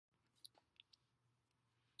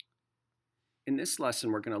In this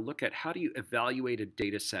lesson, we're going to look at how do you evaluate a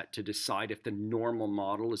data set to decide if the normal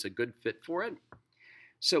model is a good fit for it.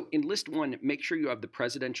 So in list 1, make sure you have the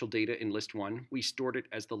presidential data in list 1. We stored it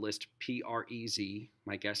as the list PREZ.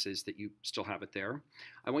 My guess is that you still have it there.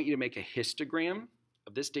 I want you to make a histogram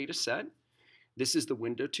of this data set. This is the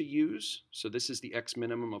window to use. So this is the X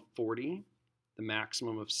minimum of 40, the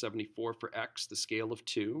maximum of 74 for X, the scale of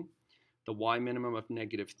 2, the Y minimum of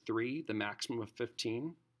 -3, the maximum of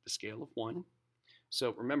 15, the scale of 1.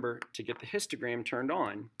 So remember, to get the histogram turned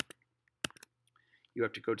on, you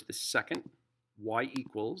have to go to the second Y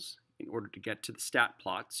equals in order to get to the stat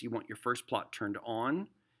plots. You want your first plot turned on.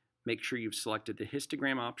 Make sure you've selected the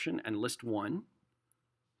histogram option and list 1.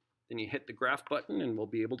 Then you hit the graph button and we'll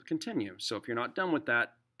be able to continue. So if you're not done with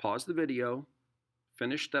that, pause the video,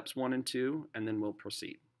 finish steps 1 and 2, and then we'll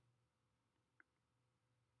proceed.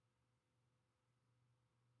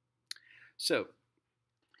 So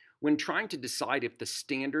when trying to decide if the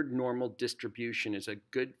standard normal distribution is a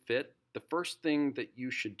good fit, the first thing that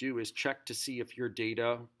you should do is check to see if your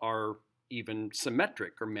data are even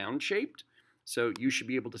symmetric or mound-shaped. So you should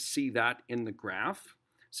be able to see that in the graph.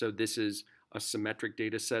 So this is a symmetric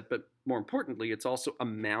data set, but more importantly, it's also a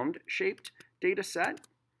mound-shaped data set.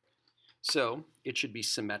 So it should be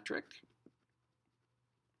symmetric.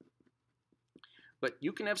 But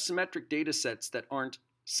you can have symmetric data sets that aren't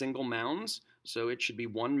single mounds, so it should be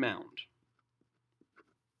one mound.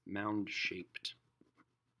 Mound-shaped.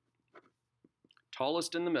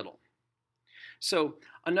 Tallest in the middle. So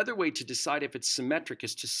another way to decide if it's symmetric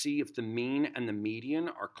is to see if the mean and the median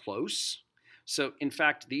are close. So in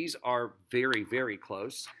fact, these are very, very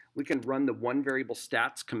close. We can run the one variable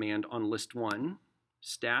stats command on list 1.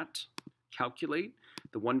 Stat, calculate,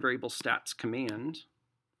 the one variable stats command.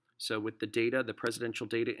 So with the data, the presidential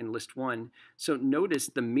data in list 1. So notice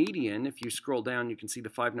the median, if you scroll down, you can see the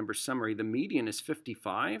 5-number summary. The median is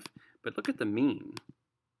 55, but look at the mean.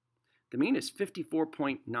 The mean is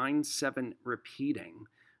 54.97 repeating.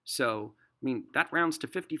 So, I mean, that rounds to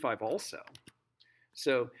 55 also.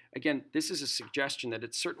 So again, this is a suggestion that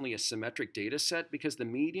it's certainly a symmetric data set because the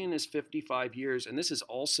median is 55 years, and this is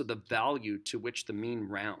also the value to which the mean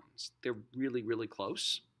rounds. They're really, really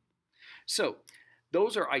close. So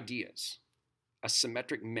those are ideas. A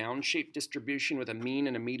symmetric mound-shaped distribution with a mean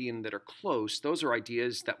and a median that are close, those are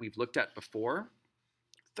ideas that we've looked at before.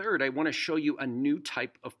 Third, I want to show you a new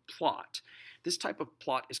type of plot. This type of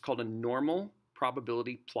plot is called a normal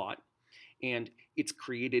probability plot, and it's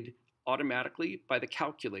created automatically by the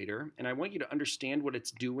calculator, and I want you to understand what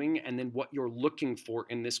it's doing and then what you're looking for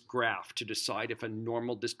in this graph to decide if a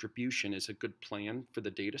normal distribution is a good plan for the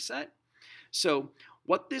data set. So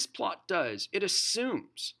what this plot does, it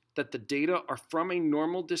assumes that the data are from a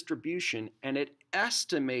normal distribution and it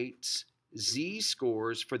estimates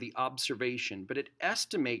Z-scores for the observation, but it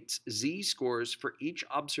estimates Z-scores for each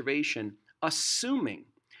observation assuming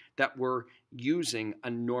that we're using a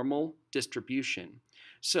normal distribution.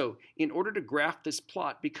 So in order to graph this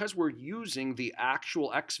plot, because we're using the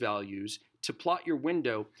actual X values to plot your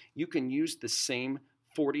window, you can use the same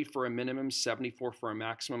 40 for a minimum, 74 for a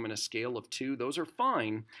maximum, and a scale of 2. Those are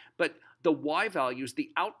fine, but the Y values,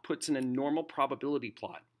 the outputs in a normal probability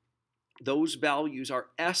plot, those values are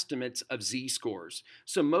estimates of Z-scores.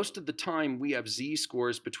 So most of the time we have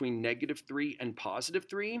Z-scores between -3 and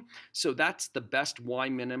 +3. So that's the best Y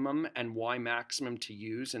minimum and Y maximum to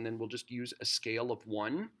use, and then we'll just use a scale of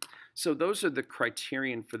 1. So those are the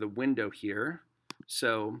criterion for the window here.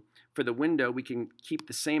 So for the window, we can keep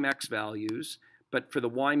the same X values, but for the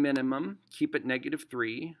Y minimum, keep it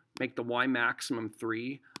 -3, make the Y maximum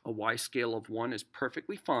 3, a Y scale of 1 is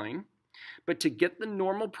perfectly fine. But to get the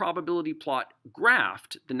normal probability plot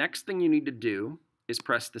graphed, the next thing you need to do is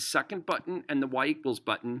press the second button and the Y equals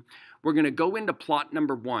button. We're going to go into plot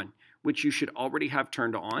number 1, which you should already have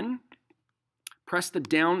turned on. Press the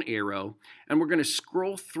down arrow, and we're going to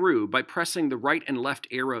scroll through. By pressing the right and left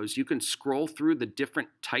arrows, you can scroll through the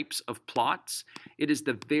different types of plots. It is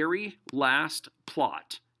the very last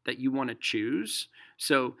plot that you want to choose.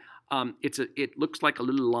 So it looks like a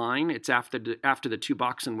little line. It's after the 2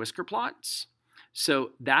 box and whisker plots.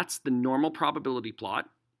 So that's the normal probability plot.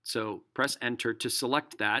 So press enter to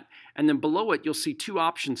select that. And then below it, you'll see 2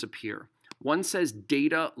 options appear. One says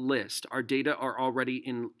data list. Our data are already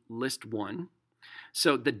in list 1.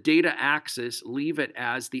 So the data axis, leave it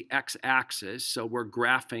as the x-axis. So we're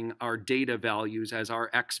graphing our data values as our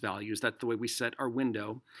x values. That's the way we set our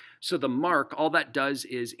window. So the mark, all that does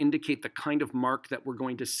is indicate the kind of mark that we're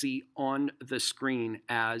going to see on the screen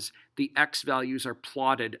as the x values are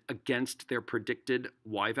plotted against their predicted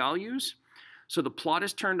y values. So the plot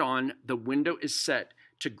is turned on. The window is set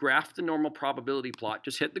to graph the normal probability plot,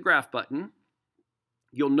 just hit the graph button.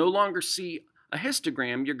 You'll no longer see a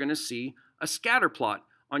histogram, you're going to see a scatter plot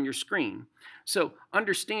on your screen. So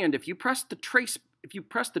understand, if you press the trace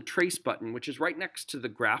button, which is right next to the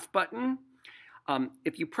graph button,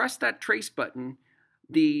 if you press that trace button,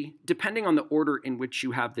 depending on the order in which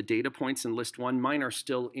you have the data points in list 1, mine are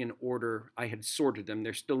still in order. I had sorted them.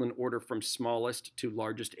 They're still in order from smallest to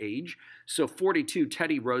largest age. So 42,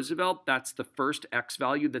 Teddy Roosevelt, that's the first X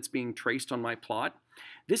value that's being traced on my plot.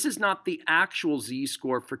 This is not the actual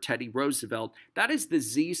z-score for Teddy Roosevelt. That is the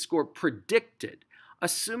z-score predicted.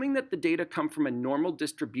 Assuming that the data come from a normal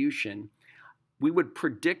distribution, we would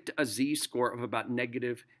predict a z-score of about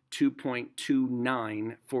negative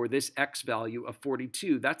 2.29 for this X value of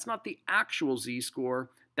 42. That's not the actual z-score,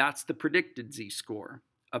 that's the predicted z-score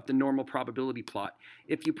of the normal probability plot.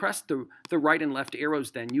 If you press the right and left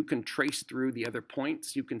arrows, then you can trace through the other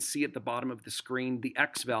points. You can see at the bottom of the screen the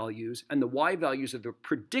X values, and the Y values are the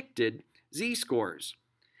predicted z-scores.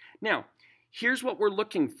 Now, here's what we're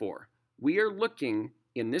looking for. We are looking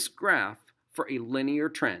in this graph for a linear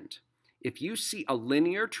trend. If you see a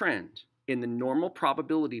linear trend in the normal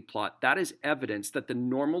probability plot, that is evidence that the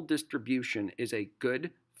normal distribution is a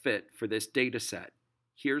good fit for this data set.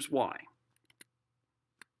 Here's why.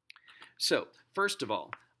 So, first of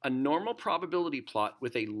all, a normal probability plot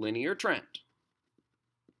with a linear trend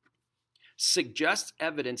suggests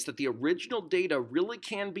evidence that the original data really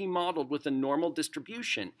can be modeled with a normal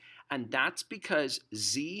distribution, and that's because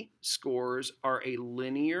z-scores are a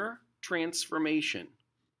linear transformation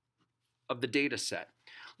of the data set.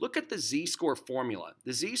 Look at the z-score formula.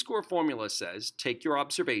 The z-score formula says take your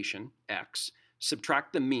observation, x,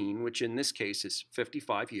 subtract the mean, which in this case is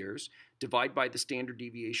 55 years, divide by the standard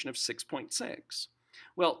deviation of 6.6.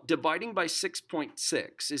 Well, dividing by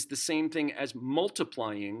 6.6 is the same thing as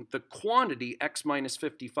multiplying the quantity x minus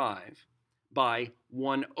 55 by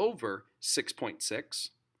 1 over 6.6.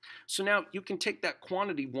 So now you can take that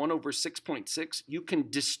quantity 1 over 6.6, you can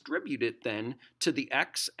distribute it then to the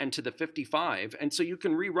x and to the 55, and so you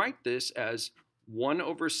can rewrite this as 1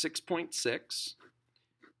 over 6.6,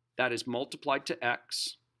 that is multiplied to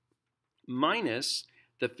x, minus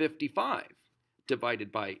the 55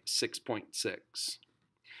 divided by 6.6.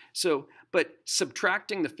 So, but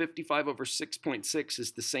subtracting the 55 over 6.6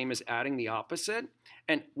 is the same as adding the opposite,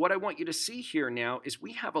 and what I want you to see here now is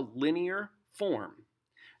we have a linear form.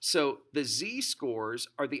 So the z-scores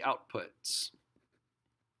are the outputs.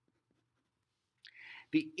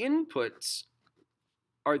 The inputs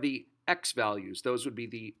are the x values. Those would be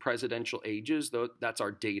the presidential ages. That's our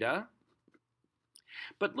data.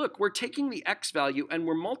 But look, we're taking the x value and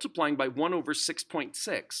we're multiplying by 1 over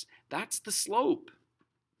 6.6. That's the slope.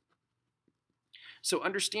 So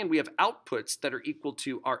understand we have outputs that are equal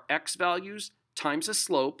to our x values times a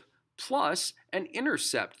slope plus an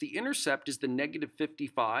intercept. The intercept is the negative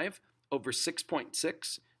 55 over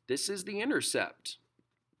 6.6. This is the intercept.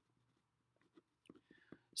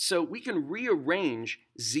 So we can rearrange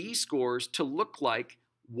z-scores to look like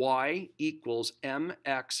y equals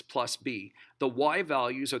mx plus b. The y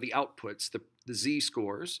values are the outputs, the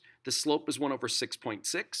z-scores. The slope is 1 over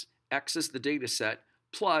 6.6. X is the data set.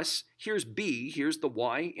 Plus, here's b, here's the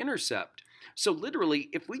y-intercept. So literally,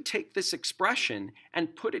 if we take this expression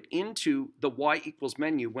and put it into the y equals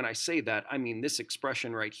menu, when I say that, I mean this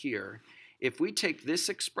expression right here. If we take this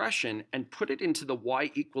expression and put it into the y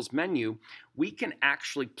equals menu, we can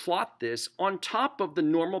actually plot this on top of the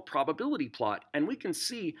normal probability plot. And we can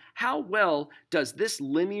see how well does this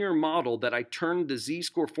linear model that I turned the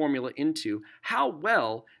z-score formula into, how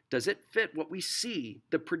well does it fit what we see,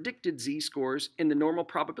 the predicted z-scores in the normal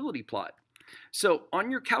probability plot. So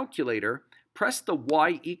on your calculator, press the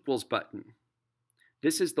y equals button.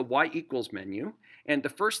 This is the y equals menu. And the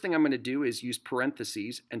first thing I'm going to do is use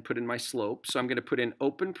parentheses and put in my slope. So I'm going to put in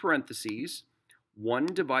open parentheses, 1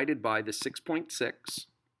 divided by the 6.6.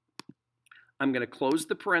 I'm going to close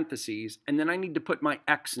the parentheses, and then I need to put my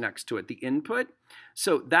x next to it, the input.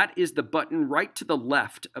 So that is the button right to the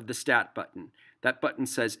left of the stat button. That button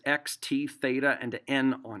says x, t, theta, and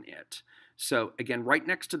n on it. So again, right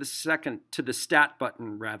next to the stat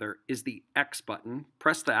button rather, is the x button.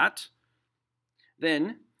 Press that.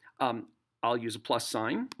 Then I'll use a plus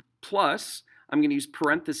sign. Plus, I'm going to use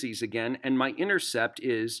parentheses again, and my intercept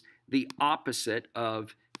is the opposite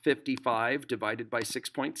of 55 divided by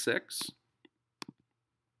 6.6.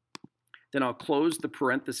 Then I'll close the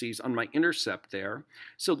parentheses on my intercept there.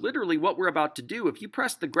 So literally what we're about to do, if you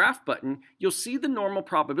press the graph button, you'll see the normal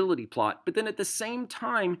probability plot, but then at the same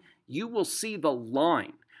time, you will see the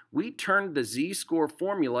line. we turned the z-score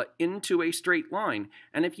formula into a straight line.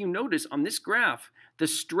 And if you notice on this graph, the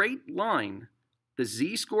straight line, the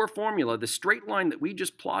z-score formula, the straight line that we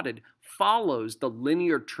just plotted, follows the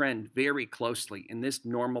linear trend very closely in this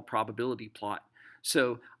normal probability plot.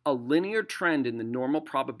 So a linear trend in the normal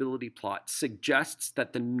probability plot suggests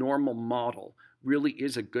that the normal model really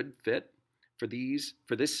is a good fit for this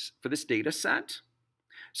data set.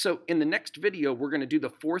 So in the next video, we're going to do the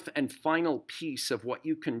fourth and final piece of what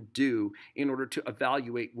you can do in order to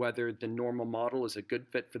evaluate whether the normal model is a good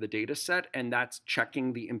fit for the data set, and that's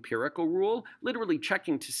checking the empirical rule, literally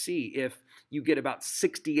checking to see if you get about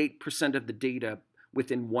 68% of the data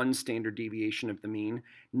within 1 standard deviation of the mean,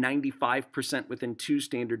 95% within 2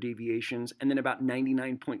 standard deviations, and then about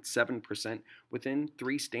 99.7% within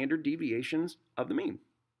 3 standard deviations of the mean.